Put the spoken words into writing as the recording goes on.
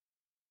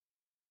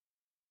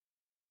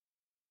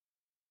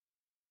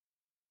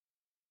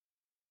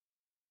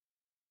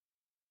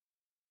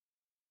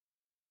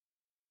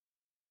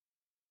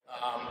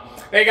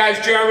Hey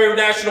guys, Jeremy with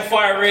National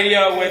Fire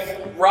Radio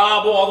with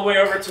Rob all the way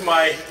over to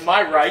my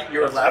right,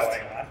 your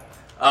left.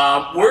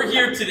 We're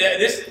here today.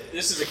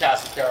 This is a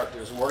cast of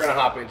characters, and we're going to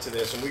hop into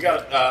this, and we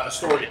got a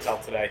story to tell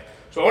today.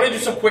 So I want to do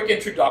some quick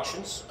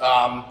introductions.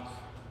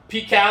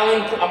 Pete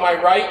Callan, on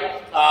my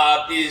right,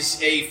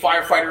 is a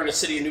firefighter in the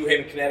city of New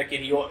Haven, Connecticut.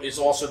 He is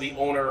also the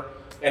owner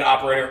and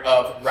operator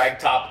of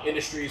Ragtop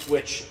Industries,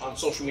 which on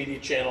social media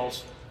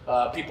channels,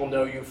 people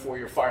know you for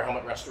your fire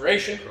helmet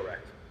restoration.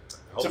 Correct.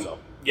 I hope so.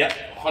 Yeah,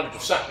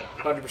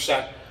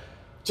 100%.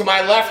 To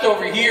my left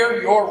over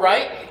here, your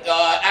right,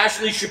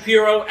 Ashley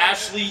Shapiro.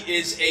 Ashley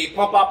is a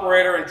pump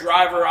operator and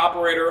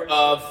operator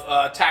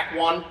of TAC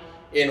 1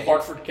 in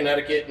Hartford,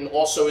 Connecticut, and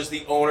also is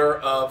the owner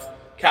of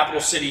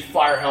Capital City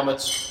Fire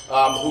Helmets,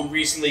 who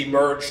recently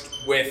merged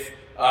with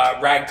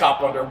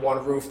Ragtop under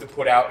one roof to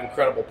put out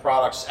incredible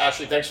products.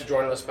 Ashley, thanks for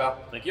joining us, pal.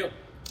 Thank you.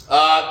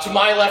 To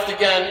my left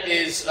again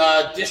is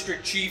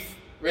District Chief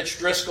Rich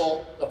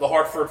Driscoll of the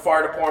Hartford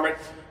Fire Department.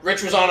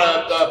 Rich was on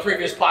a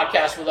previous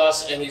podcast with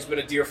us, and he's been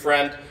a dear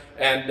friend,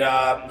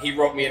 and he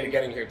wrote me into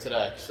getting here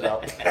today.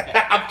 So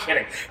I'm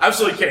kidding,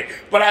 absolutely kidding.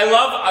 But I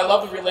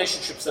love the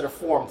relationships that are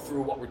formed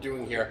through what we're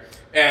doing here.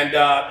 And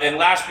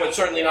last but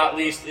certainly not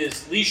least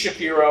is Lee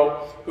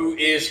Shapiro, who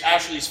is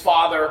Ashley's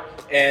father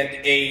and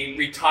a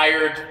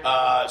retired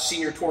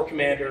senior tour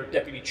commander,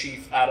 deputy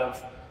chief out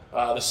of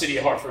the city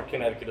of Hartford,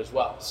 Connecticut as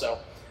well. So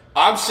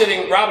Rob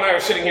and I are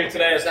sitting here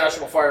today as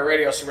National Fire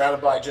Radio, surrounded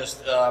by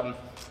just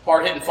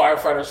hard-hitting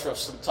firefighters from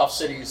some tough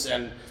cities,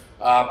 and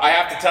I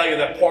have to tell you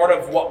that part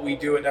of what we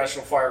do at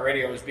National Fire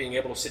Radio is being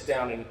able to sit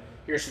down and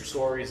hear some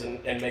stories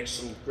and make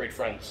some great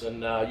friends.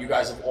 And you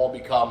guys have all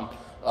become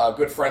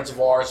good friends of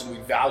ours, and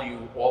we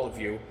value all of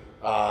you,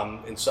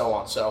 and so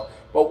on.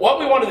 But what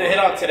we wanted to hit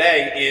on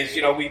today is,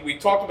 we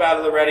talked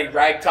about it already,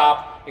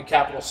 Ragtop and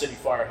Capital City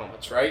Fire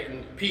Helmets, right?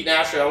 And Pete and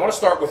Ashley, I want to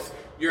start with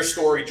your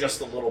story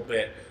just a little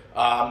bit.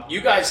 You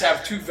guys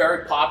have two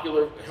very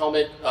popular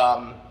helmet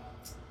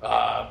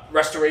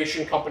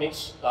restoration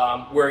companies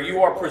where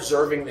you are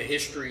preserving the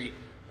history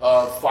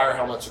of fire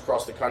helmets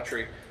across the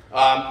country.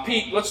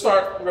 Pete, let's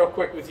start real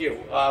quick with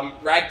you.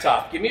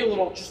 Ragtop, give me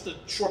just a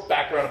short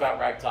background about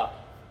Ragtop.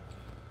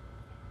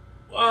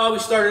 Well, we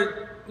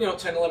started,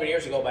 10, 11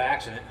 years ago by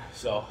accident.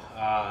 So,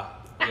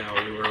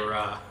 we were,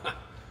 I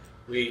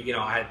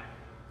had a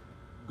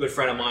good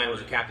friend of mine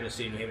was a captain of the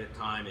city of New Haven at the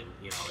time, and,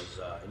 he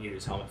needed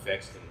his helmet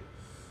fixed, and,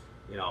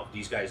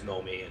 these guys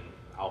know me, and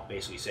I'll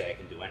basically say I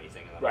can do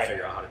anything, and then I'll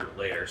figure out how to do it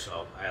later.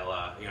 So I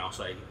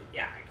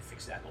can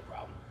fix that, no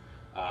problem.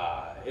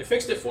 It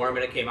fixed it for him,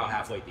 and it came out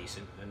halfway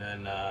decent. And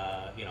then,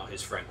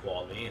 his friend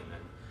called me, and then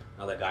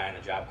another guy on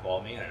the job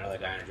called me, and another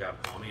guy on the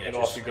job called me, and it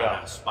just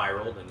kind of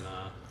spiraled, and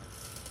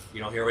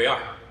here we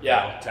are.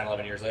 Yeah, 10,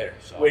 11 years later.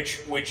 So.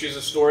 Which is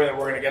a story that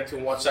we're going to get to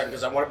in 1 second,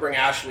 because I want to bring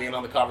Ashley in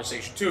on the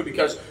conversation too,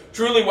 because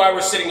truly why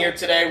we're sitting here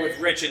today with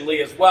Rich and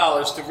Lee as well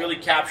is to really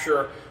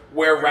capture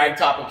where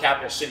Ragtop and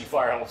Capital City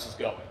Fire Helmets is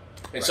going.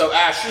 And so,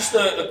 Ash, just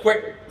a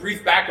quick,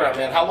 brief background,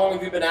 man. How long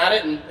have you been at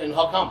it, and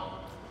how come?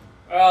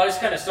 Well, this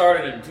kind of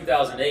started in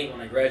 2008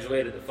 when I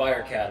graduated the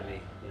Fire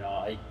Academy.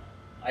 I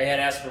had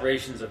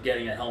aspirations of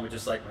getting a helmet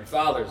just like my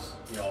father's,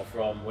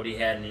 from what he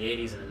had in the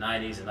 80s and the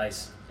 90s, a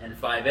nice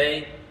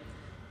N5A.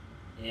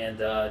 And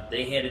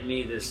they handed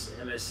me this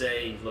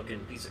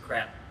MSA-looking piece of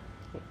crap.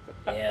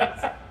 And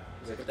I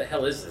was like, what the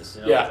hell is this?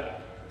 Yeah.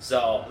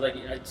 So,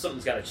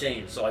 something's got to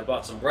change. So I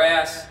bought some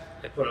brass,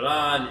 I put it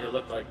on, it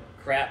looked like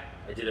crap.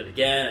 I did it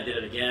again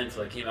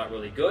until it came out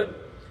really good.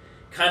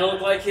 Kind of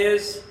looked like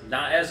his,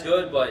 not as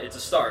good, but it's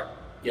a start.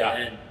 Yeah.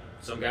 And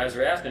some guys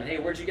are asking, hey,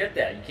 where'd you get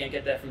that? You can't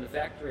get that from the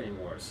factory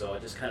anymore. So I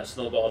just kind of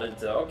snowballed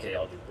into, okay,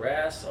 I'll do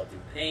brass, I'll do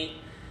paint,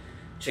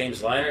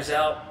 change liners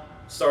out.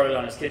 Started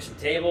on his kitchen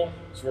table,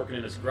 was working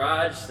in his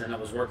garage, then I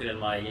was working in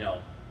my,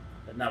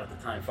 not at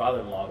the time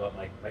father-in-law, but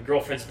my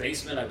girlfriend's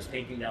basement. I was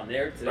painting down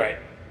there too. Right.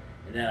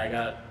 And then I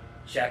got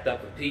shacked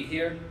up with Pete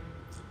here.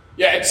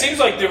 Yeah, it seems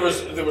like there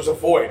was a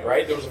void,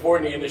 right? There was a void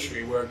in the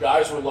industry where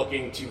guys were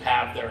looking to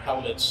have their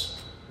helmets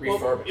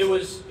refurbished.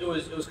 Well,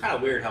 it was kind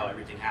of weird how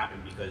everything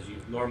happened, because you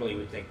normally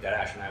would think that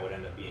Ash and I would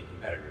end up being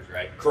competitors,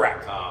 right?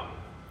 Correct.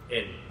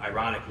 And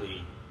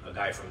ironically, a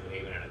guy from New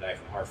Haven and a guy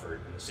from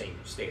Hartford in the same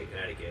state of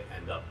Connecticut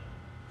end up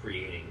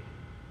creating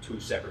two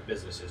separate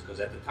businesses, because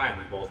at the time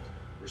we both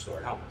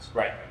restored helmets.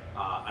 Right.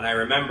 And I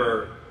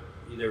remember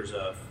there was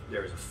a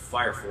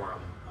fire forum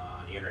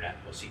on the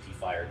internet called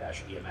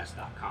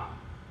ctfire-ems.com,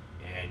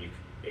 and you can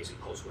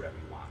basically post whatever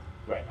you want.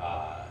 Right.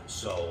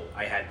 So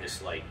I had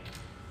this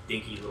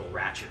dinky little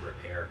ratchet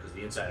repair, because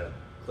the inside of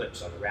the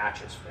clips on the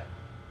ratchets that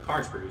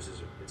Carnes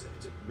produces, it's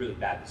a really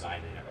bad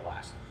design. They never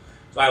last.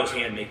 So I was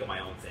hand making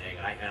my own thing,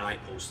 and I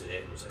posted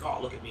it and was like,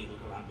 oh, look at me,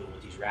 look what I'm doing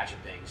with these ratchet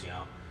things,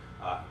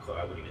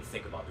 I wouldn't even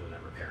think about doing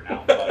that repair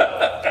now. But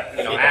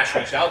Ash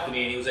reached out to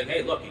me, and he was like,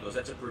 hey, look, he goes,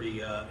 that's a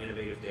pretty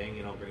innovative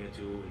thing, bring it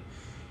to.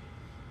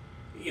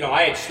 And,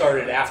 I had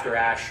started after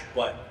Ash,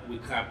 but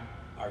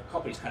our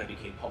companies kind of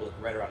became public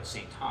right around the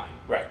same time.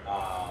 Right.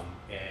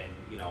 And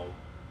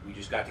we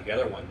just got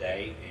together one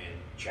day and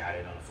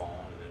chatted on the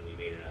phone, and then we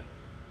made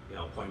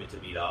appointment to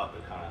meet up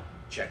and kind of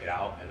check it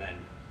out, and then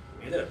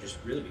we ended up just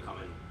really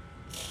becoming,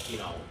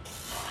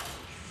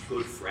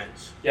 good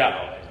friends.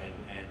 Yeah.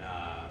 And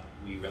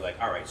we were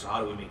like, all right, so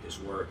how do we make this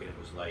work? And it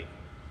was like,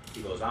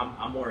 he goes,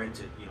 I'm more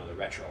into the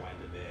retro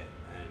end of it,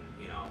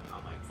 and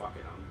I'm like, fuck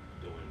it, I'm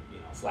doing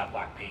flat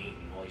black paint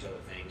and all these other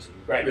things, and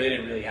right. really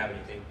didn't really have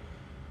anything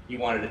he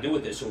wanted to do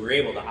with this, so we were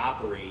able to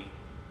operate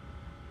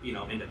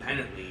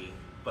independently,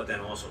 but then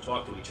also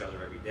talk to each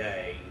other every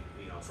day,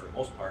 for the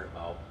most part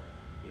about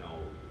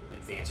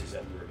advances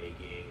that we were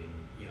making, and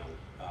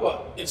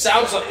well, it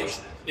sounds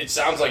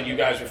like you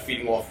guys were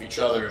feeding off each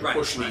other and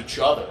pushing each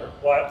other.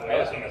 Well, what I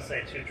was going to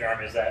say too,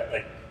 Jeremy, is that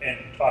like in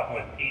talking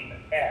with Pete in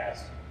the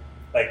past,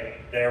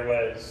 like there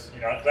was,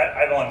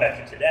 I've only met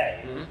you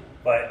today,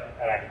 but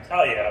and I can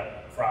tell you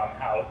from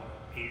how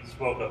Pete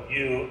spoke of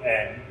you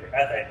and your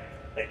ethic,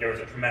 like there was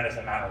a tremendous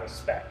amount of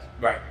respect.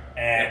 Right.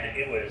 And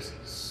it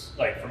was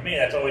like, for me,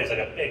 that's always like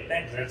a big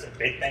thing, because it's a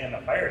big thing in the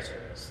fire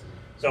service.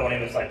 So when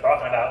he was like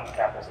talking about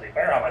Capital City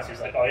Fire Helmets,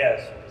 he's like, oh yeah,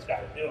 this is what this guy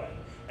is doing.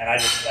 And I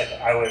just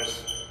I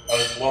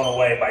was blown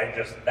away by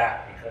just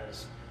that,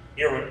 because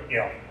here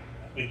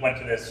we went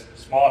to this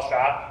small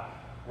shop,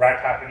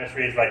 Ragtop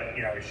Industries, like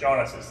he's showing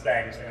us his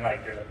things, and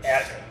like there's a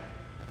passion.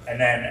 And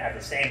then at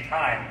the same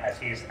time, as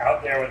he's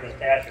out there with his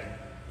passion,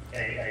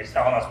 and he's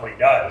telling us what he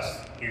does,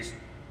 he's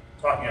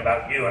talking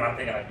about you, and I'm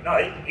thinking like, no,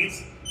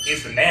 he's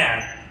the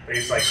man, but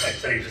he's like I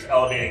said, he's just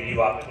elevating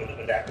you up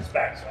with that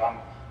respect. So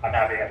I'm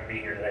happy to be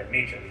here today to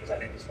meet you, because I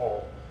think this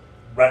whole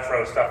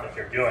retro stuff that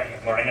you're doing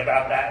and learning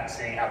about that and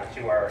seeing how the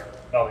two are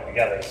melding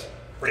together is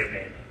pretty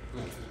neat.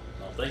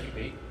 Well, thank you,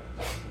 Pete.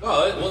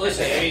 Oh, well,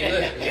 listen, I mean,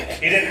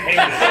 He didn't pay me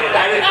to say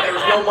that. there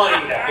was no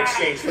money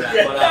exchanged for that.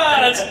 But,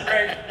 That's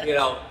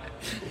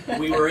great.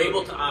 we were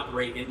able to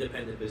operate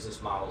independent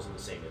business models in the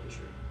same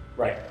industry.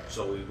 Right.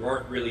 So we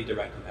weren't really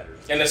direct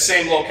competitors. In the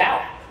same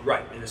locale.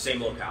 Right, in the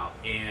same locale.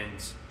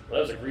 And Well,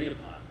 that was agreed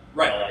upon.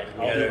 Right.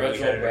 I'll do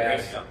retro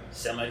brass, yeah.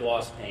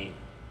 semi-gloss paint,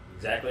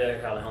 exactly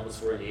like how the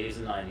helmets were in the 80s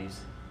and 90s.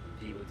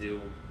 Pete would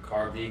do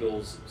carved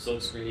eagles,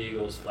 silkscreen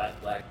eagles, flat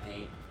black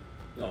paint,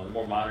 the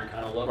more modern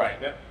kind of look. Right.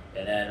 Yep.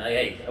 And then,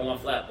 hey, I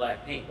want flat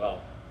black paint.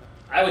 Well,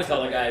 I would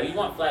tell the guy, you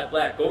want flat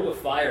black, go to a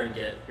fire and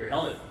get your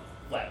helmet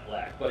flat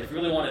black. But if you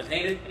really want it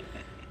painted,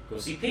 go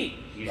see Pete.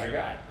 He's your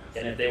guy.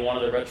 And if they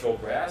wanted the retro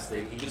brass,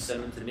 he could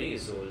send them to me.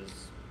 So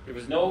there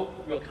was no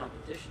real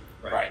competition.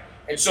 Right.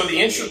 And so the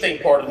interesting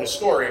part of the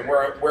story, and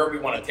where we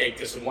want to take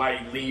this, and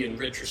why Lee and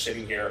Rich are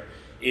sitting here,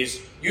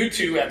 is you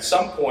two at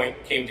some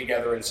point came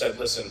together and said,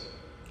 listen,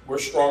 we're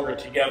stronger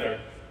together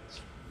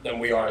than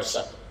we are as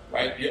separate,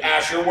 right?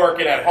 Ash, you're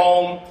working at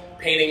home,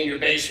 painting in your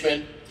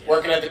basement,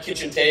 working at the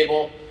kitchen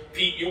table.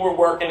 Pete, you were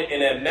working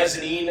in a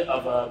mezzanine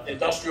of an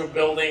industrial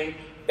building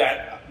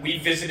that we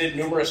visited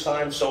numerous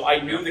times, so I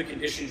knew the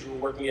conditions you were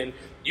working in.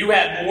 You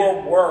had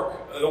more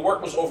work. The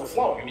work was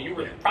overflowing. I mean, you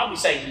were probably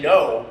saying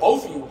no.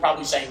 Both of you were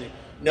probably saying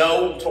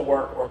no to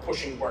work or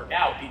pushing work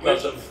out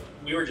because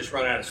we were just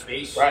running out of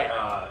space. Right.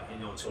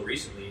 Until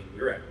recently,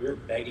 we were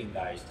begging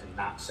guys to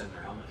not send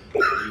their helmet.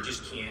 You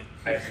just can't.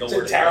 It's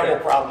a terrible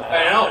problem to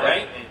have. I know,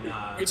 right?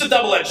 And, it's a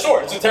double-edged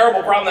sword. It's a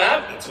terrible problem to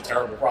have. It's a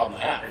terrible problem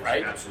to have,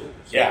 right? Absolutely.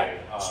 So,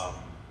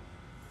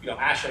 yeah.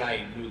 Ash and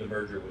I knew the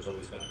merger was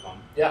always going to come.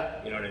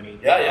 Yeah. You know what I mean?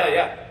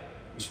 Yeah.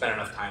 We spent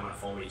enough time on the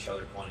phone with each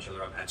other, calling each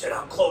other up. I said,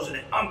 I'm closing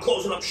it. I'm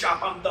closing up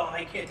shop. I'm done.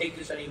 I can't take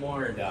this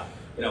anymore. And,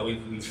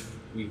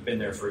 we've been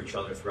there for each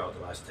other throughout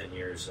the last 10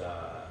 years,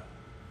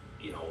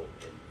 and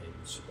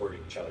supporting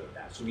each other with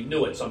that. So we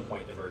knew at some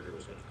point the merger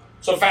was going to come.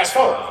 So fast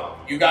forward.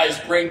 You guys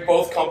bring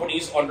both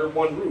companies under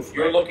one roof.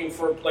 You're looking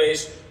for a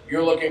place.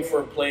 You're looking for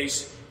a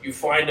place. You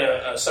find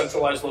a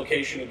centralized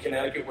location in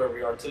Connecticut where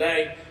we are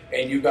today,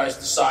 and you guys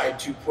decide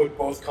to put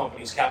both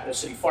companies, Capital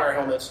City Fire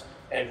Helmets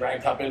and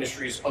Ragtop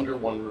Industries, under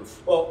one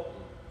roof. Well,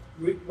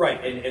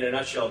 right. In a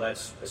nutshell,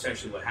 that's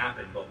essentially what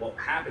happened. But what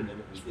happened and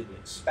what we didn't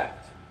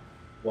expect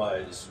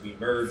was we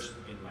merged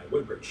in my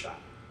Woodbridge shop,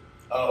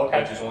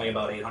 which is only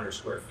about 800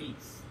 square feet.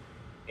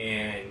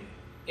 And,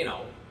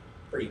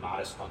 pretty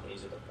modest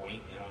companies at the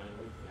point, and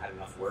we had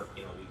enough work,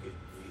 we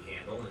could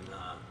handle. And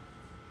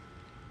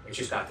it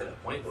just got to the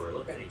point where we're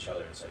looking at each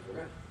other and it's like,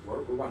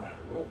 we're running out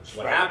of room. So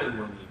what happened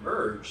when we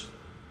merged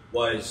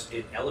was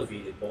it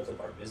elevated both of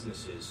our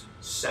businesses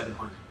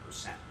 700%.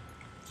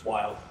 It's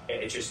wild.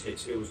 It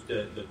was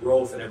the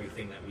growth and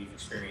everything that we've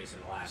experienced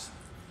in the last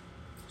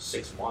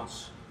 6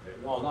 months.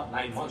 Well, not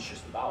 9 months,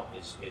 just about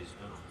is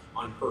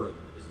unheard of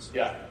in the business.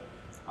 Yeah.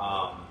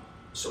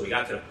 So we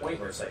got to the point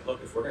where it's like,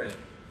 look, if we're going to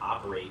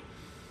operate,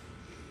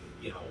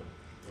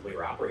 the way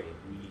we're operating,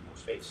 we need more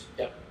space.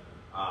 Yep.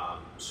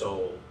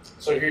 So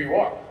here you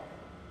are.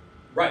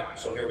 Right.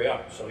 So here we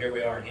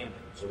are. In Hampton.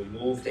 So we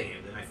moved to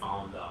Hampton. I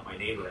found my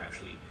neighbor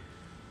actually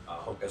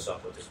hooked us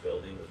up with this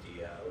building with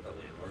the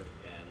landlord,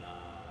 and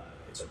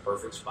it's a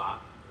perfect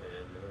spot.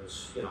 And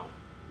there's,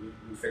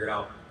 we figured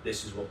out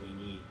this is what we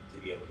need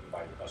to be able to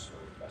provide the customer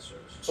with the best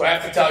service. So I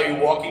have to tell you,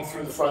 walking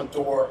through the front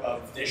door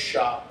of this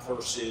shop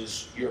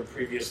versus your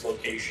previous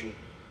location,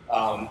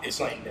 it's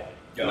night and day.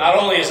 Yeah. Not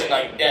only is it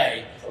night and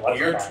day,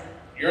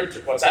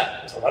 what's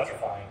that? It's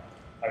electrifying.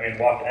 I mean,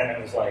 walking in,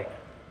 it was like,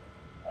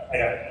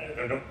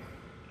 I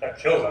got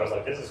chills. I was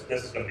like, this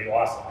is going to be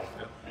awesome. Like,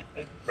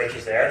 Rich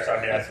is there, so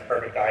I mean, that's the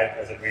perfect guy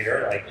as a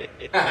greeter. Like,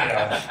 you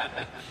know.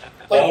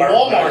 Like a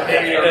Walmart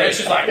greeter. Rich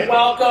is like,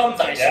 welcome,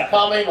 thanks for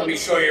coming, let me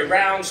show you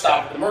around,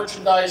 stop at the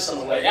merchandise on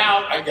the way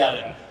out, I got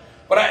it.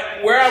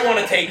 But where I want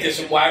to take this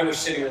and why we're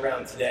sitting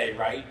around today,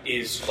 right,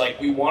 is like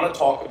we want to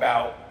talk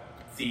about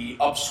the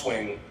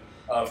upswing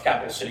of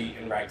Capital City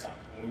and Ragtop.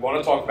 We want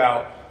to talk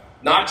about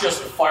not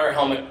just the fire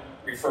helmet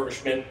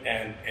refurbishment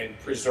and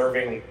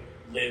preserving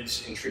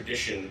lids and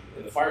tradition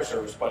in the fire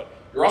service, but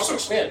you're also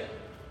expanding.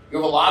 You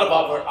have a lot of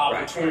other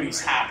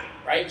opportunities happening,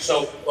 right?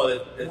 So,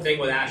 well, the thing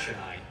with Ash and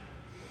I,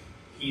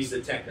 he's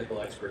the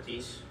technical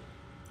expertise.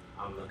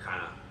 I'm the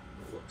kind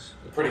of looks.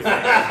 Pretty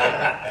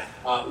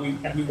funny.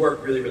 We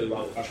work really, really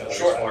well with each other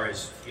Sure. as far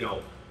as, you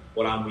know,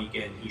 what I'm weak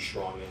in, he's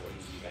strong in. What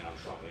he's weak in, I'm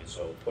strong in.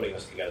 So putting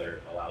us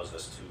together allows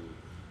us to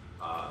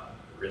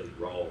really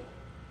grow,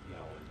 you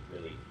know, and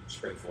really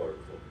spring forward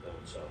with what we're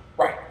doing. So.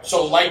 Right.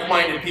 So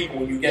like-minded people,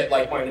 when you get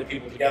like-minded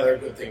people together,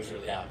 good things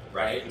really happen,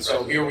 right? And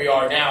so here we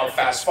are now,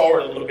 fast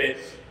forward a little bit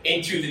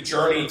into the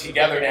journey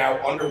together now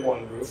under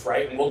one roof,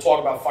 right? And we'll talk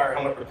about fire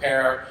helmet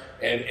repair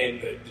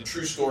and the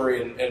true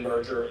story and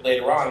merger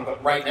later on.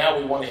 But right now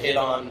we want to hit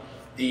on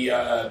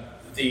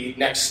the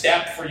next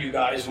step for you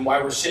guys and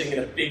why we're sitting in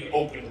a big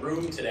open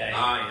room today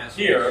Yes.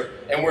 here.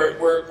 And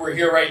we're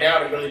here right now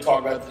to really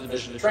talk about the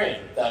division of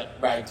training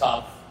that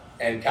Ragtop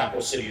and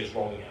Capital City is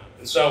rolling out.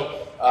 And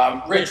so,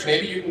 Rich,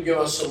 maybe you can give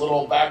us a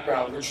little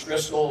background. Rich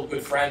Driscoll, a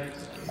good friend.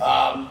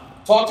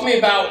 Talk to me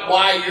about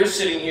why you're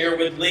sitting here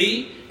with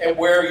Lee and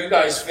where you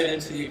guys fit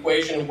into the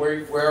equation and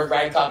where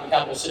Ragtop and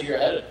Capital City are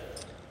headed.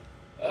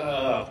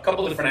 A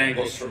couple different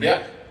angles for me.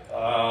 Yeah.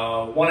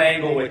 One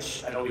angle,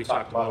 which I know we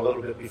talked about a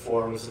little bit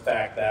before, was the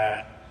fact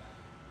that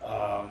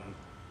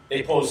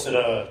they posted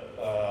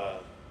a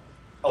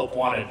help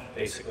wanted,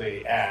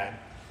 basically, ad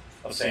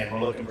of saying we're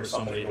looking for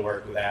somebody to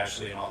work with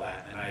Ashley and all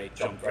that, and I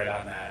jumped right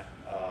on that.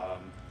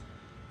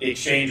 The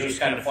exchange was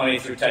kind of funny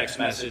through text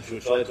message,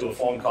 which led to a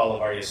phone call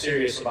of, "Are you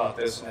serious about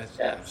this?" And I said,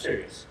 "Yeah, I'm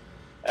serious."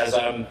 As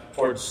I'm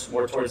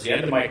more towards the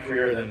end of my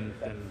career than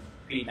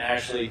Pete and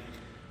Ashley,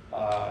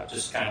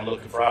 just kind of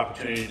looking for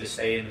opportunity to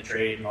stay in the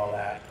trade and all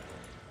that,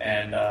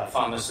 and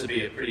found this to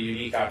be a pretty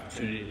unique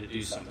opportunity to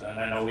do something. And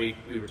I know we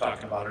were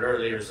talking about it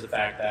earlier, is the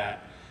fact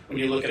that when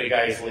you look at a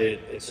guy's lid,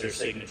 it's their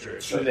signature,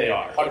 it's who they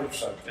are.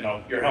 100%. You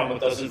know, your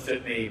helmet doesn't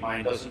fit me,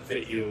 mine doesn't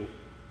fit you.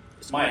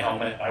 It's my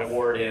helmet, I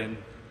wore it in.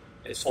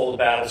 It's full of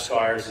battle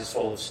scars, it's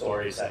full of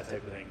stories, that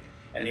type of thing.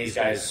 And these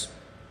guys,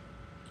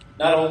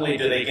 not only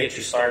do they get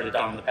you started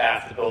down the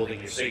path to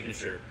building your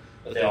signature,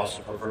 but they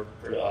also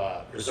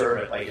preserve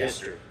it like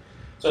history.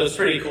 So it's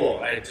pretty cool.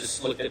 I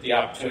just looked at the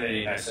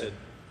opportunity and I said,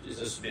 this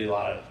would be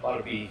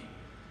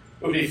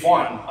it would be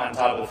fun, on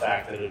top of the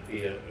fact that it would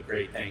be a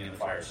great thing in the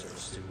fire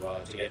service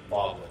to get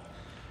involved with.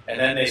 And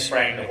then they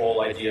sprang the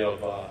whole idea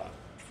of,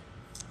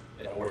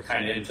 we're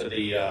kind of into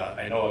the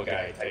I know a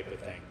guy type of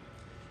thing.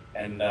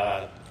 And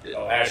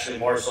Ashley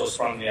more so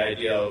sprung the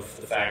idea of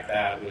the fact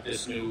that with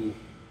this new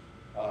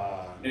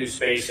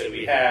space that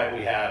we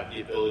have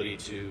the ability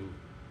to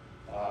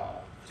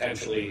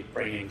potentially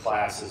bring in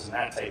classes and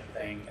that type of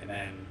thing, and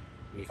then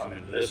we come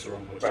into this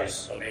room, which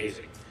is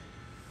amazing.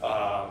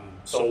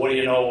 So what do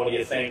you know? What do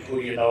you think?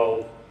 Who do you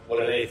know? What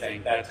do they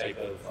think? That type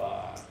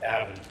of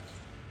avenue.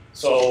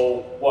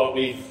 So what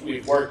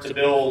we've worked to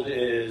build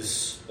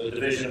is the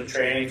division of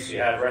training. So you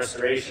have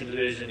restoration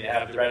division, you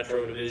have the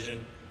retro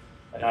division,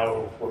 and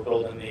now we're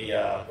building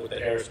with the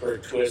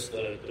Harrisburg twist,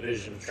 the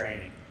division of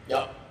training.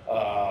 Yep.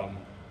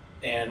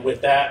 And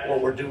with that,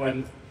 what we're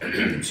doing,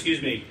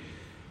 excuse me,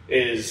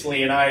 is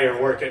Lee and I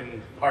are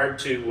working hard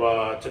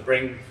to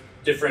bring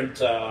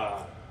different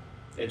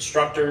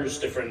instructors,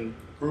 different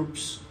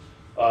groups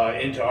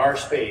into our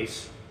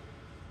space.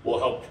 We'll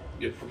help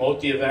you promote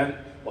the event.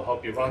 We'll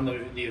help you run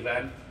the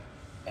event,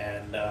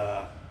 and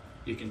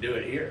you can do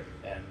it here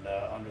and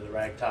under the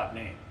Ragtop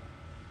name.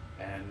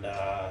 And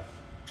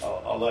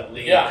I'll let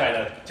Lee kind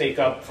of take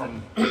up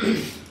from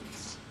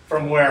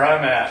where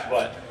I'm at,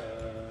 but.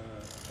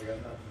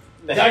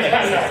 I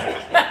got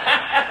nothing.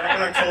 Back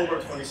in October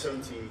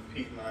 2017,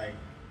 Pete and I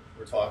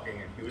were talking,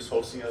 and he was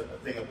hosting a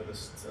thing up at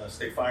the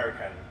State Fire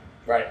Academy.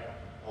 Right.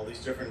 All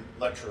these different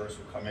lecturers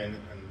would come in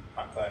and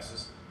hot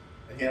classes,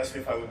 and he asked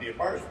me if I would be a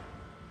part of it.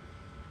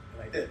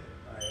 And I did.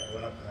 I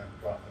went up and I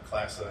brought the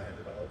class that I had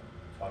developed,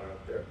 taught it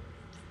up there.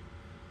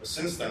 But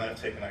since then,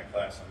 I've taken that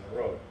class on the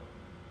road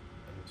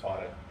and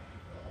taught it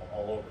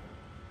all over,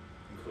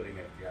 including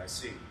at the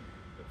IC.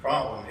 The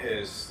problem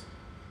is,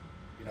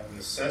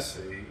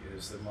 necessity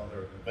is the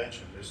mother of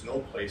invention. There's no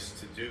place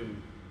to do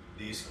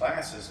these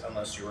classes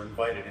unless you're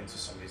invited into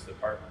somebody's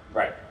department.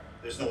 Right.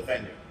 There's no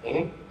venue.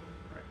 Mm-hmm.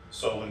 Right.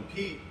 So when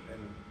Pete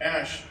and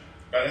Ash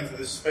got into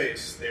this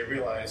space, they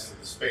realized that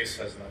the space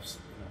has enough,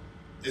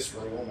 this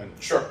room and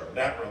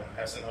that room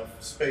has enough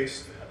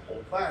space to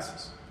hold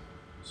classes.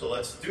 So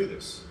let's do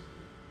this.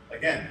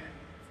 Again,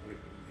 the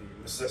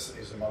necessity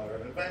is the mother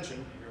of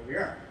invention. Here we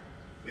are.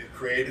 we've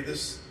created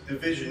this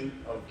division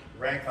of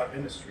Ragtop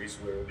Industries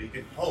where we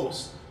can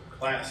host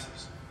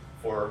classes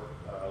for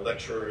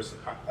lecturers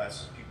and hot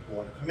classes, people who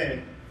want to come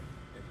in.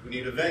 We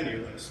need a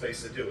venue and a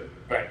space to do it.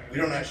 Right. We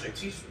don't actually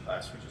teach the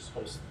class, we just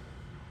host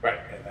it. Right.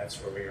 And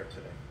that's where we are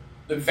today.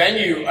 The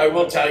venue, I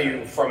will tell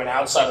you, from an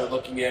outsider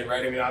looking in,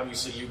 right? I mean,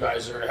 obviously, you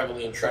guys are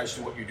heavily entrenched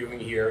in what you're doing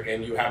here,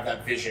 and you have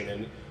that vision.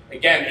 And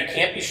again, it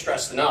can't be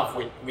stressed enough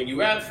when you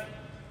have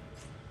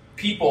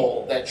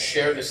people that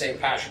share the same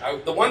passion.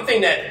 The one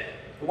thing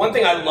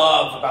I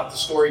love about the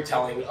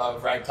storytelling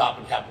of Ragtop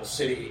in Capital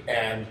City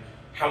and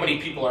how many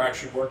people are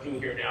actually working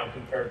here now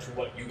compared to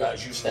what you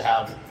guys used to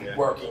have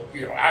working.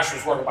 You know, Ash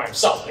was working by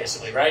himself,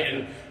 basically, right?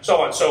 And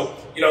so on. So,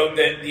 you know,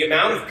 the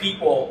amount of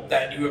people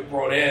that you have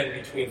brought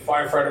in between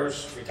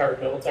firefighters,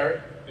 retired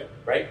military,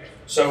 right?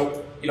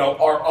 So, you know,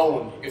 our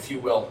own, if you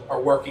will,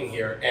 are working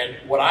here. And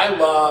what I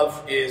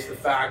love is the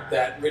fact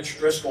that Rich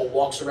Driscoll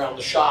walks around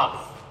the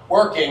shop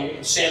working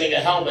and sanding a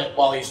helmet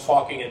while he's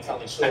talking and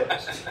telling stories.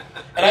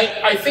 And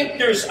I think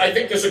there's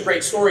a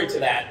great story to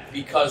that,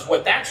 because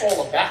what that's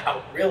all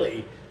about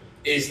really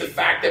is the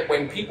fact that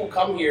when people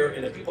come here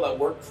and the people that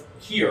work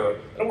here,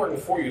 they're not working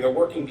for you, they're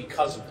working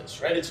because of this,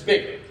 right? It's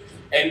bigger.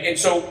 And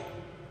so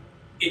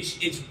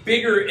it's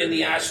bigger in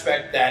the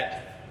aspect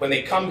that when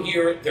they come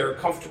here, they're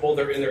comfortable,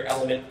 they're in their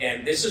element,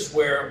 and this is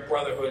where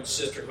brotherhood,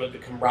 sisterhood, the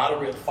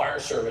camaraderie of the fire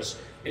service,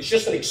 it's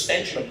just an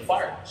extension of the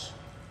firehouse.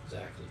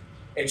 Exactly.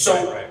 And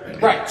so,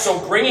 right,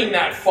 so bringing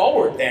that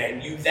forward then,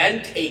 you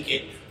then take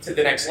it to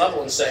the next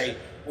level and say,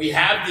 we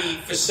have the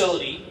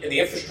facility and the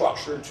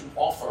infrastructure to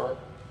offer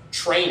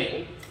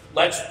training.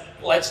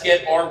 Let's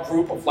get our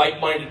group of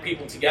like-minded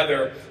people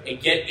together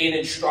and get in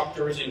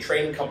instructors and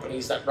training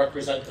companies that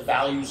represent the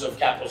values of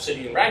Capital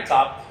City and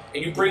Ragtop,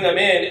 and you bring them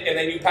in, and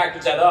then you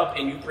package that up,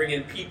 and you bring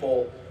in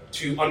people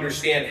to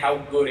understand how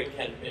good it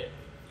can be.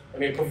 I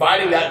mean,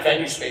 providing that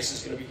venue space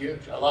is going to be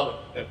huge. I love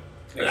it.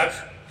 Yeah.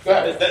 Go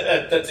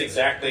ahead. That's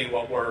exactly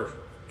what we're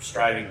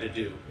striving to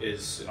do.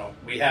 Is, you know,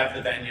 we have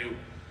the venue.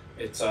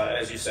 It's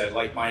as you said,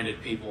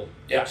 like-minded people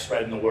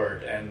spreading the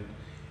word, and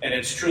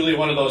it's truly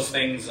one of those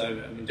things. I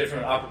mean,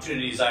 different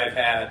opportunities I've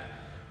had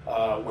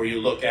where you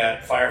look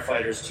at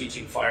firefighters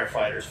teaching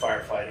firefighters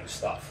firefighting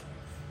stuff,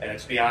 and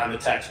it's beyond the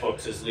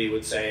textbooks, as Lee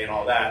would say, and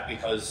all that,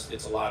 because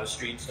it's a lot of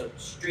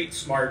street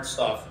smart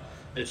stuff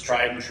that's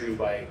tried and true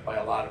by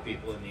a lot of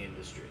people in the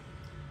industry.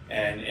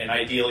 And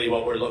ideally,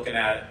 what we're looking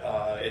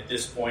at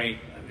this point,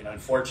 I mean,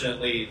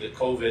 unfortunately, the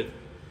COVID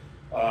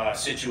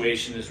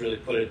situation has really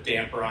put a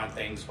damper on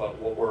things, but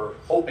what we're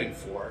hoping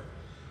for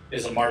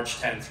is a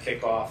March 10th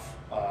kickoff.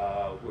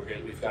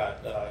 We've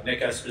got Nick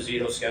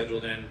Esposito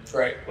scheduled in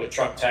with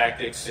Truck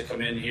Tactics to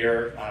come in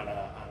here on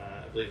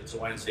I believe it's a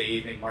Wednesday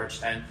evening, March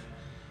 10th,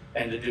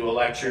 and to do a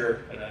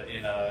lecture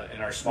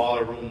in our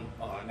smaller room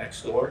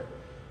next door,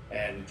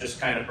 and just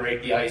kind of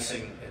break the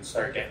icing and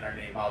start getting our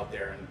name out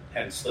there, and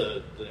hence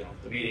the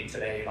meeting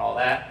today and all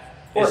that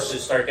is to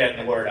start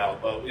getting the word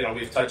out. But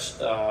we've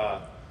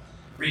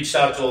reached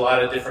out to a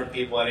lot of different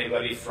people.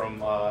 Anybody from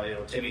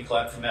Timmy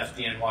Klett from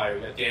FDNY,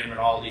 we got Dan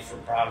Rinaldi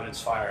from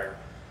Providence Fire,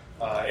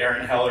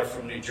 Aaron Heller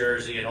from New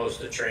Jersey and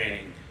OSTA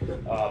Training,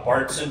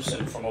 Bart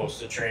Simpson from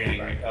OSTA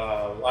Training,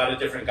 a lot of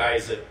different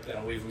guys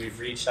that we've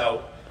reached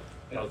out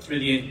through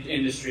the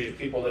industry to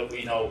people that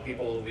we know,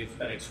 people that we've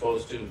been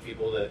exposed to, and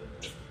people that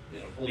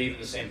believe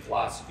in the same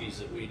philosophies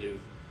that we do,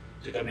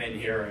 to come in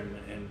here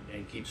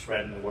and keep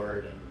spreading the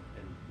word and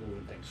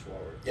moving things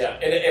forward. Yeah,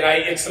 and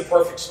it's the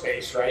perfect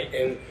space, right?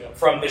 And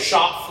from the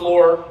shop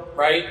floor,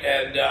 right,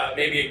 and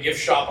maybe a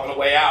gift shop on the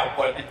way out,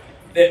 but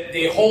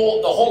the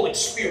whole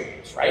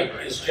experience, right,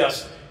 is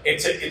just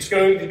it's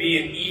going to be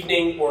an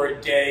evening or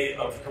a day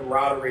of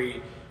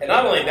camaraderie, and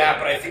not only that,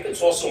 but I think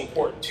it's also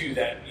important too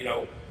that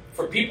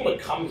for people to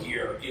come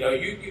here,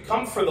 you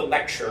come for the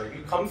lecture,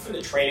 you come for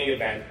the training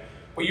event,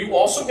 but you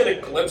also get a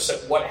glimpse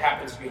at what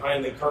happens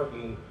behind the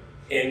curtain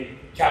in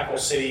Capital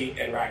City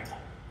and Ragtop,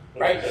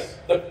 right?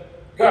 Go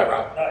ahead,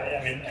 Rob.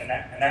 I mean, and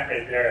that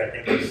right there, I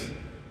think is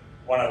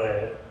one of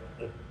the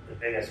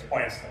biggest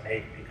points to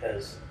make,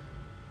 because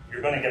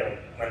you're going to get a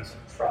glimpse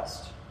of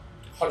trust.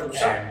 100%.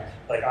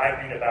 And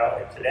I think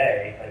about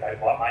today, I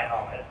bought my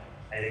helmet.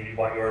 I think you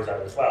bought yours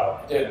out as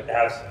well. Yeah. To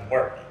have some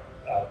work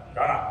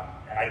done on,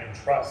 and I can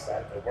trust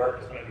that the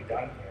work is going to be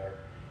done here,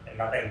 and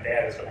nothing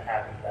bad is going to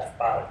happen to that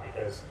product,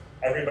 because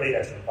everybody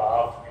that's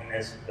involved in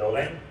this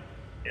building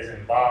is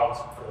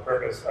involved for the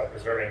purpose of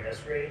preserving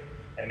history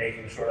and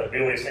making sure that we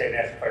always say at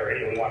National Fire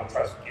Radio, we want to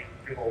trust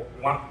people.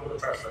 We want people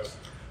to trust us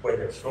with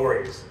their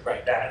stories.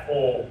 Right. That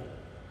whole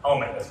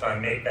helmet that's going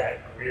to make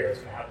that career, it's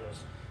going to have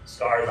those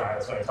scars on it,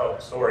 it's going to tell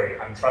that story.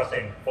 I'm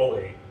trusting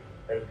fully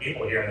that the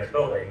people here in this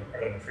building are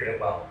going to treat it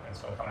well, and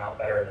it's going to come out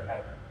better than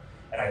ever.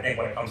 And I think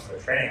when it comes to the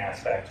training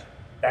aspect,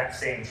 that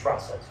same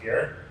trust that's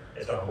here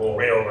is going to roll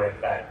right over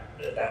into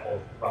that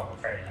whole realm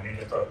of training. I mean,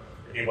 just the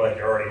people that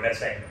you're already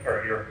missing,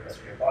 or that's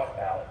what you're talking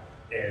about,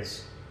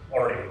 is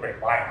already a great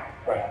lineup.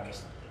 Right. I'm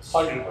just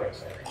super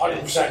excited.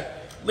 100%.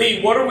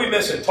 Lee, what are we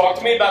missing? Talk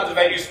to me about the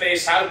venue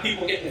space. How do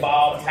people get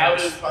involved? How I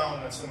does... just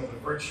found on some of the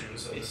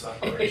virtues of this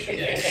operation.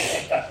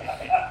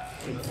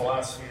 And the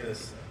philosophy of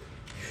this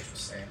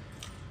interesting.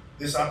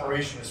 This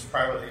operation is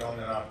privately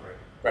owned and operated.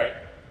 Right.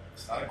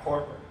 It's not a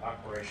corporate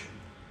operation.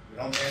 We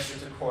don't answer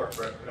to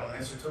corporate. We don't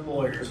answer to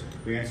lawyers.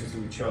 We answer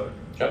to each other.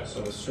 Yep.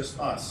 So it's just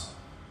us.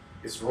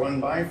 It's run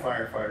by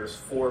firefighters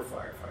for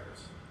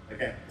firefighters.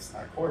 Again, it's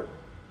not corporate.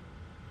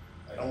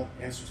 I don't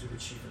answer to the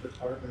chief of the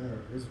department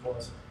or his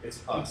boss. It's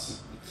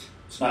us.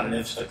 It's not an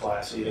IFSTA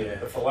class either.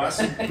 The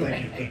philosophy.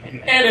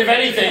 And if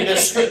anything, the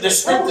script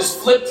is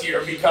flipped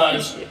here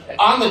because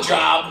on the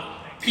job,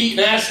 Pete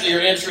and Ashley are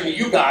answering to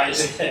you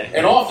guys,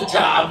 and off the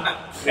job,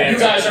 you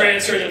guys are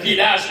answering to Pete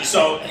and Ashley.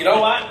 So, you know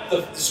what?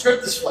 The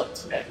script is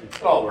flipped.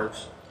 It all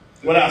works.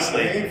 What else, The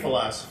Lee? main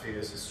philosophy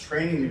is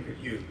training you could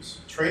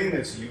use. Training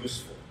that's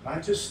useful.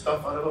 Not just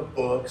stuff out of a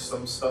book,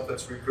 some stuff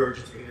that's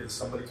regurgitated,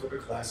 somebody took a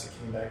class and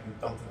came back and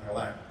dumped in our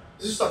lap.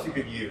 This is stuff you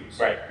could use.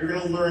 Right. You're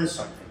going to learn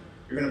something.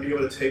 You're going to be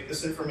able to take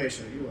this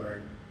information that you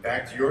learned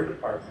back to your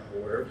department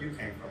or wherever you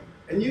came from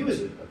and use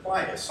it,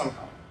 apply it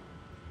somehow.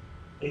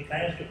 Hey, can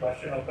I ask you a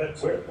question real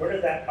quick? Where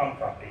did that come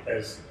from?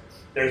 Because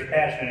there's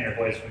passion in your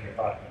voice when you're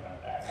talking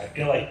about that. I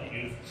feel like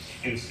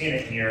you've seen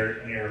it in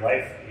your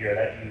life here,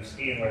 that you've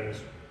seen where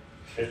this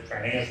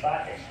training is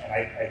lacking, and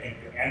I think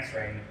you're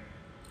answering,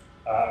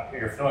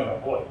 you're filling a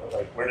void. But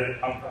like, where did it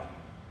come from?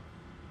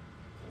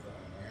 Hold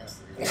on, I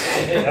asked you.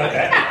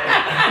 Okay.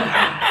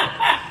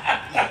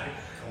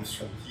 It comes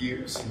from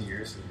years and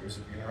years and years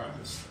of being around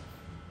this stuff.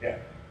 Yeah.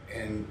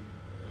 And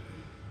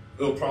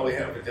we'll probably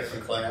have a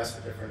different class,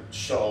 a different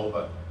show,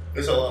 but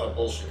there's a lot of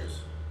bullshitters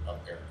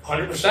out there.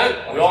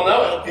 100%. We all know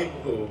A lot of it.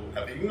 people who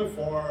have a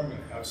uniform and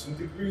have some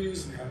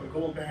degrees and have a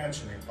gold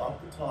badge and they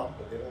talk the talk,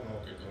 but they don't know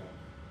what they're doing.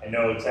 I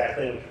know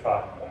exactly what you're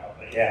talking about,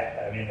 but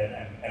yeah, I mean,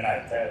 and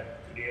to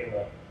be able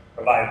to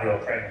provide real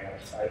training,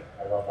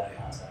 I love that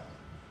concept.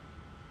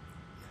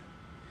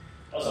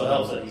 Also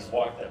helps that he's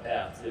walked that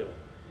path too. You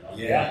know?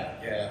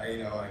 Yeah.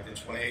 I did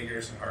 28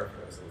 years in Hartford.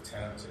 I was a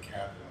lieutenant, I was a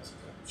captain, I was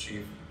a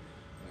chief, and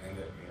I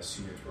ended up being a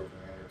senior tour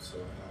commander. So,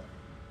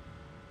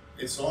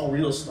 it's all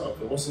real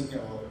stuff. It wasn't,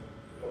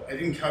 I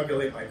didn't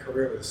calculate my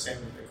career with the same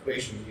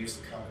equation you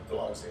used to count a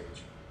dog's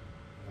age.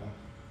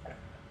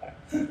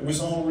 It was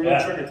all real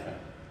trigger time.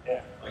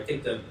 Yeah. I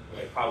think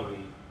probably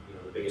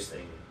the biggest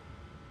thing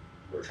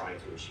we're trying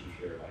to achieve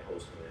here by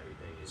hosting and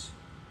everything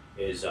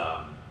is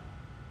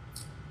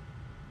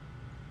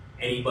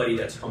anybody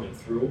that's coming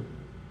through,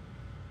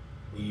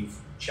 we've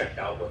checked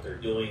out what they're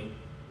doing.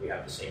 We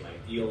have the same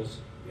ideals.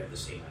 We have the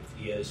same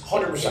ideas.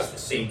 100%. It's the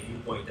same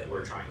viewpoint that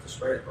we're trying to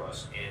spread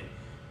across. And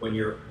when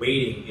you're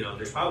waiting,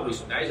 there's probably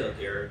some guys out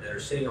there that are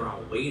sitting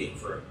around waiting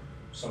for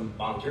some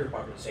volunteer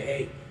department to say,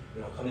 hey,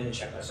 come in and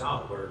check us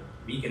out, where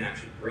we can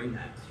actually bring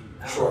that to you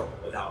now. Sure.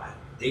 Without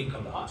they can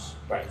come to us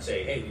Right. and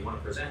say, hey, we want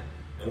to present,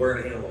 and we're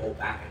going to handle the whole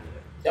back end of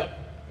it. Yep.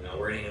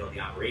 We're going to handle the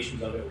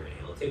operations of it. We're going to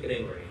handle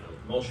ticketing. We're going to handle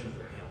the promotions.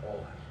 We're going to handle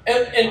all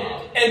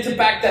that. And to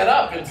back that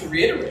up and to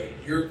reiterate,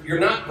 you're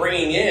not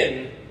bringing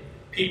in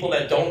people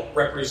that don't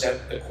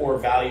represent the core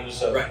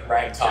values of Right.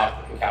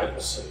 Ragtop and Capital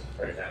City.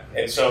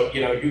 Exactly. And so,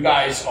 you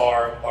guys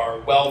are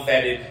well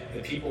vetted.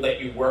 The people that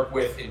you work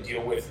with and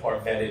deal with are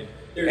vetted.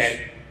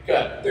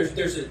 Good.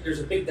 There's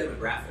a big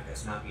demographic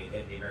that's not being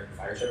hit in the American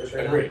Fire Service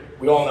right Agreed. now.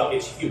 We all know.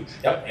 It's huge.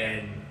 Yep.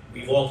 And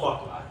we've all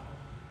talked about it.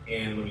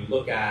 And when you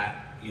look at,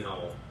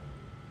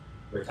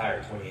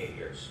 retired 28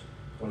 years,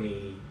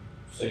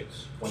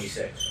 26,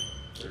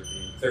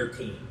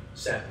 13,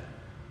 7,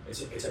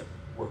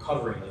 we're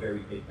covering a very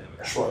big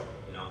demographic. Sure.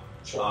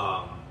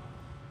 Sure.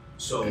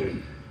 So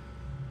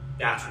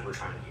that's what we're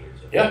trying to cater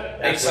to. Yeah,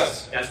 makes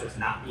sense. That's what's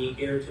not being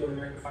catered to in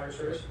American Fire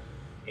Service.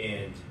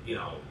 And,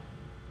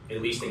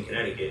 at least in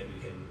Connecticut, we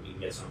can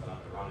get something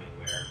up and running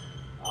where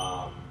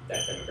that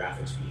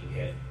demographic's being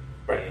hit,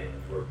 Right. and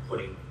we're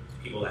putting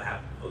people that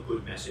have a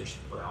good message to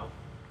put out.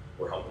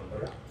 We're helping them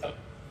put it out.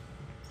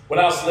 What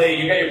else, Lee?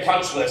 You got your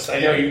punch list. I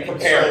know you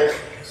prepared.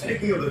 So,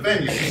 speaking of the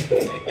venue,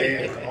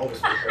 Dan, I'm always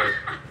prepared.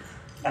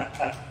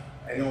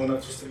 I know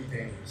enough just to be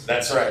dangerous.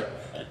 That's right.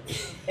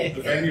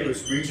 The venue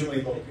is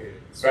regionally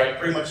located. It's Right.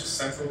 pretty much the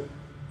central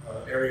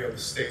area of the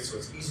state, so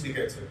it's easy to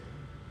get to.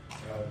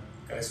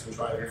 Guys can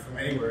drive in from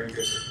anywhere and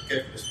get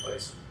to this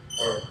place,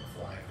 or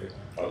fly if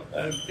they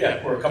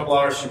want. We're a couple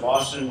hours from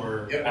Boston.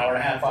 We're Yep. an hour and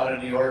a half out of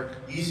New York.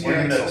 Easy We're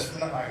in the access middle.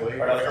 from the highway.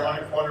 Right off Right the around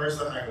the corner is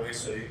the highway,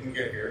 so you can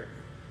get here.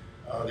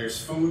 There's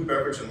food,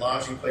 beverage, and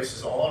lodging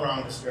places all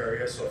around this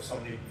area, so if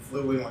somebody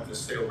flew in, wanted to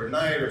stay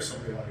overnight, or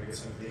somebody wanted to get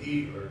something to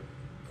eat, or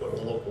go to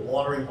the local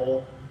watering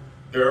hole,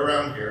 they're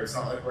around here. It's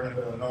not like we're in the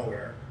middle of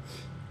nowhere.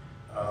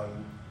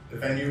 The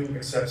venue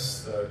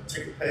accepts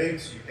ticket pay,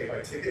 so you pay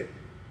by ticket.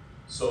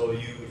 So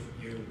you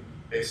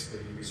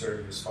basically reserve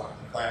your spot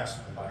in the class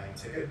and buy a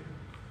ticket,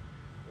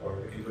 or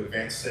we can do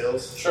advanced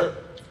sales. Sure.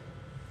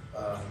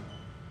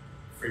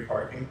 Free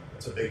parking,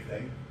 that's a big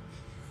thing.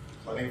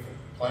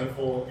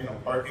 Plentiful,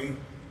 parking.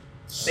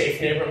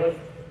 Safe neighborhood.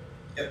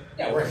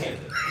 Yeah, we're in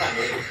Hampton.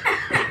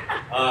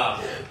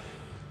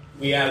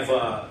 We have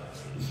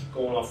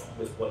going off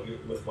with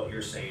what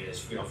you're saying is,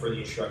 for the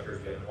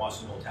instructors, we have an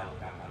awesome hotel in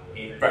downtown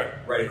New Haven,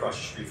 right across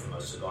the street from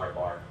a cigar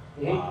bar.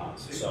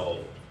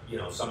 So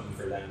something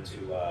for them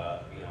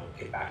to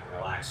kick back and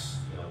relax,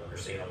 when they're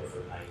staying over for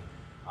the night.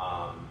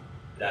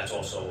 That's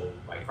also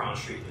by Crown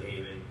Street, New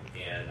Haven,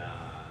 and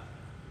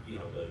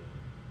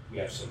we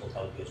have some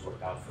hotel deals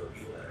worked out for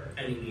people that are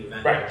attending the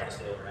event, that want to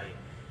stay overnight.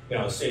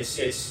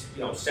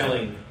 It's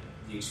selling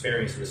the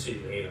experience of the city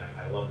of New Haven.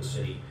 I love the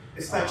city.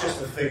 It's not just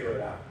to figure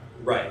it out.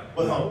 Right.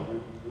 Well, no.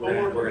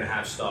 We're going to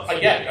have stuff.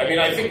 Again,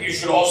 I think you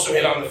should also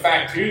hit on the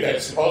fact too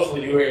that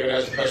supposedly New Haven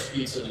has the best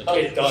pizza in the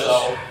country. It does.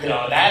 So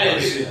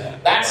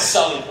that's a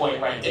selling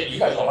point right there. You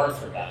guys are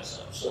Hartford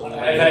guys, so.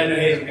 I've had New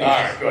Haven pizza.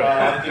 All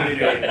right,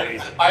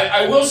 good.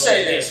 I will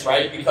say this,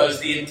 right, because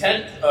the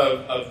intent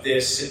of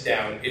this sit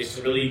down is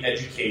to really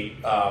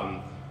educate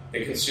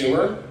the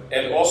consumer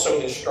and also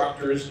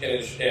instructors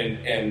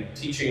and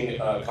teaching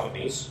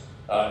companies,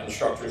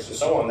 instructors and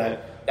so on,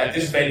 that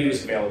this venue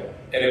is available.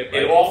 And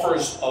it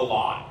offers a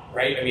lot,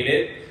 right?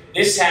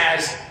 This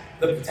has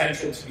the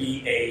potential to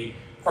be a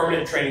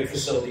permanent training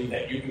facility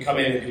that you can come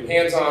in and do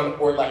hands-on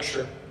or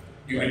lecture.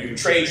 You can do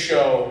trade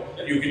show,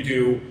 you can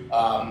do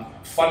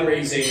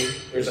fundraising.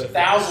 There's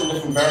 1,000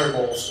 different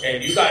variables,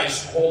 and you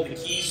guys hold the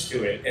keys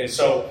to it. And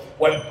so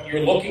what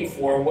you're looking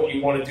for, what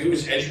you want to do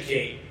is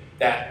educate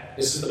that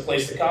this is the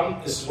place to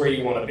come, this is where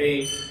you want to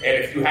be,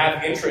 and if you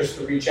have interest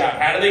to reach out.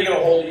 How do they get a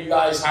hold of you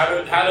guys? How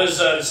does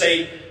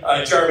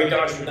Jeremy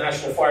Dodge with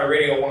National Fire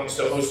Radio wants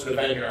to host an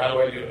event here? How do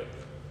I do it?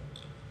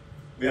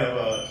 We have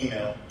an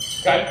email on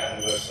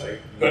the website.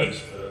 Good.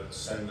 Just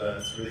send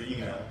through the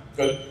email.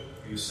 Good.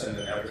 You send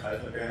an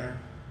advertisement banner,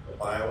 a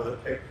bio with a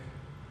pic,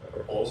 a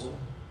proposal,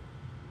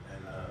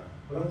 and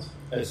what else?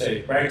 It's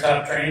a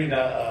ragtoptraining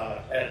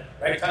at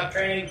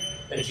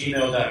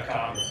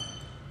ragtoptraining@gmail.com,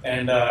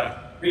 and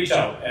reach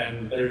out.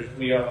 And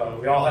we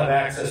all have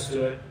access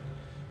to it.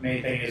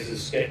 Main thing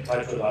is get in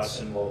touch with us,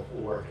 and we'll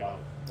work it out.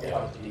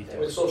 Out the details.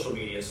 With social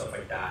media and stuff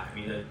like that.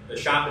 The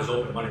shop is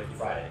open Monday through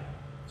Friday,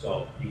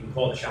 so you can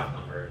call the shop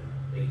number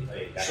and they can tell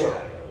you exactly how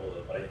to get a hold of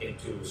it. But I think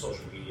too with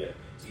social media,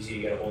 it's easy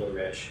to get a hold of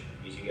Rich,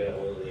 easy to get a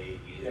hold of Lee,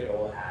 easy to get a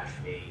hold of Hash,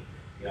 me.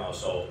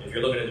 So if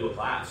you're looking to do a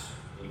class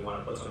and you want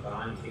to put something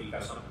on, you think you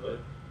got something good,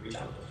 reach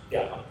out to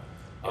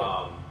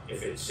us.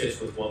 If it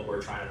sits with what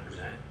we're trying to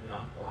present, we'll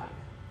have it.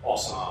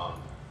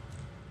 Awesome.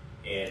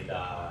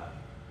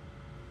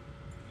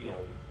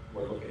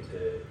 We're looking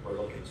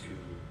to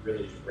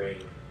really just bring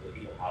the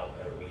people out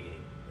that are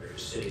waiting. They're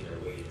just sitting there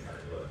waiting, trying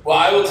to do it. Well,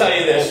 I will tell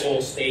you this.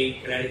 Local,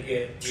 state,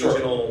 Connecticut,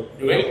 regional,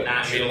 New England,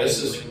 national, New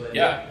England.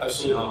 Yeah,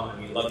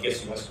 absolutely. Love to get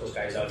some West Coast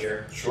guys out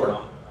here.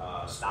 Sure.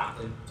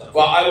 Stockton.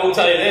 Well, I will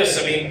tell you this.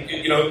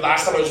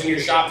 Last time I was in your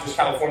shop, there's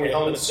California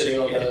helmets sitting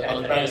on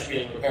the bench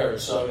being repaired.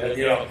 So,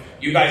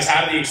 you guys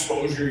have the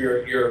exposure.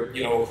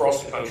 You're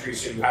across the country,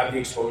 so you have the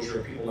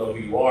exposure. People know who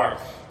you are.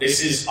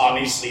 This is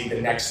obviously the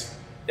next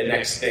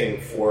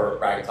thing for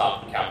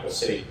Ragtop in Capital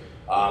City.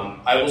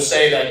 I will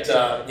say that,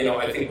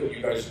 I think what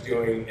you guys are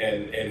doing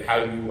and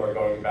how you are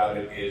going about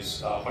it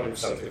is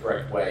 100% the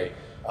correct way.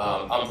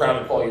 I'm proud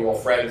to call you all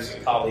friends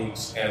and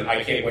colleagues, and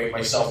I can't wait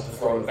myself to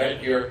throw an event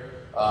here.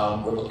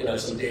 We're looking at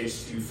some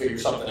days to figure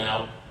something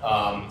out.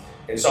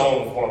 And so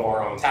on with one of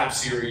our on tap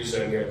series,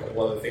 and a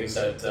couple other things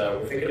that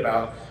we're thinking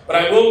about. But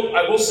I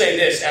will say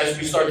this, as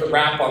we start to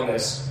wrap on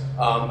this,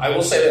 I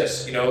will say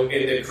this, in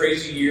the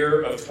crazy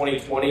year of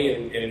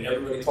 2020, and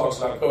everybody talks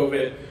about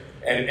COVID,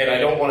 and I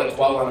don't want to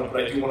dwell on it,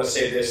 but I do want to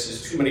say this,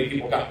 is too many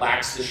people got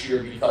lax this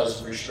year because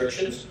of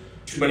restrictions.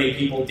 Too many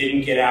people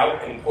didn't get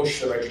out and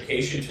push their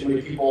education. Too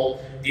many people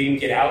didn't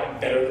get out and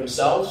better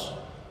themselves.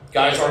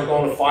 Guys aren't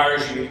going to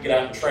fires, you need to get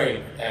out and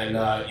train. And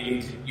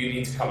you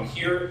need to come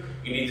here.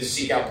 You need to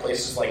seek out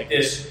places like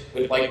this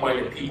with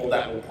like-minded people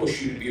that will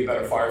push you to be a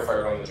better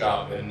firefighter on the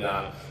job. And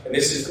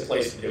this is the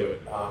place to do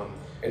it.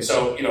 And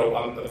so,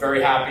 I'm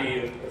very happy.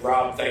 And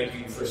Rob, thank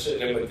you for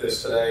sitting in with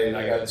this today. And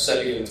I got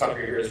Seti and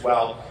Tucker here as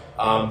well.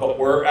 But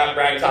we're at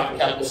Ragtop in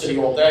Capital City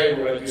all day.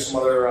 We're going to do some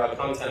other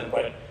content.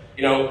 But,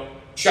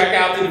 check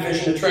out the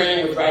Division of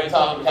Training with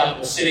Ragtop in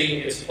Capital City.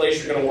 It's a place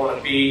you're going to want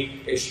to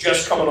be. It's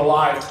just coming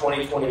alive,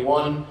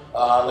 2021.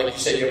 Like you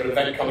said, you have an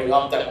event coming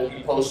up that will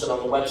be posted on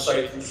the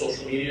website through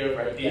social media,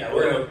 right? Yeah,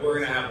 we're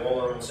gonna have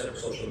all our own set of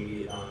social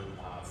media done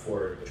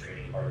for the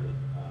training part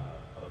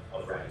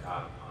of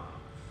Ragtop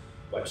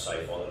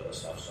website, all that other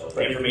stuff. So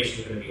the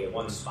information is going to be in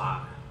one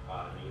spot.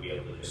 You'll be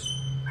able to just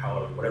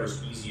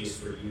whatever's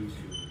easiest for you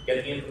to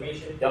get the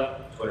information.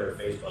 Yep. Twitter,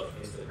 Facebook,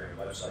 Instagram,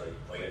 website.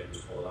 All you got to do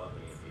is pull it up.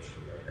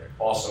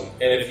 Awesome.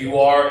 And if you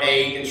are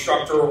a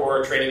instructor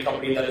or a training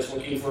company that is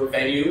looking for a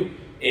venue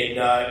in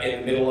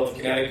the middle of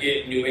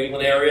Connecticut, New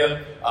England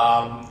area,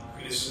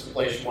 this is the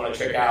place you want to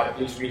check out.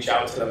 Please reach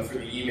out to them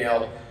through the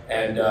email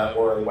and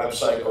or the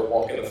website or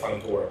walk in the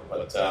front door.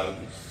 But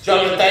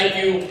gentlemen, thank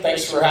you.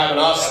 Thanks for having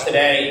us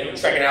today and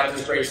checking out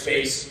this great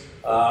space.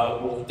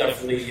 We'll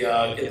definitely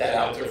get that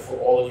out there for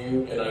all of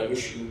you, and I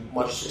wish you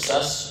much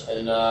success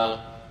and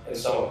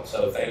so on.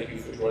 So thank you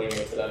for joining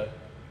me today.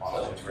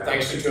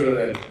 Thanks for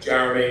tuning in.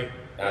 Jeremy,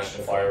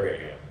 National Fire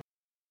Radio.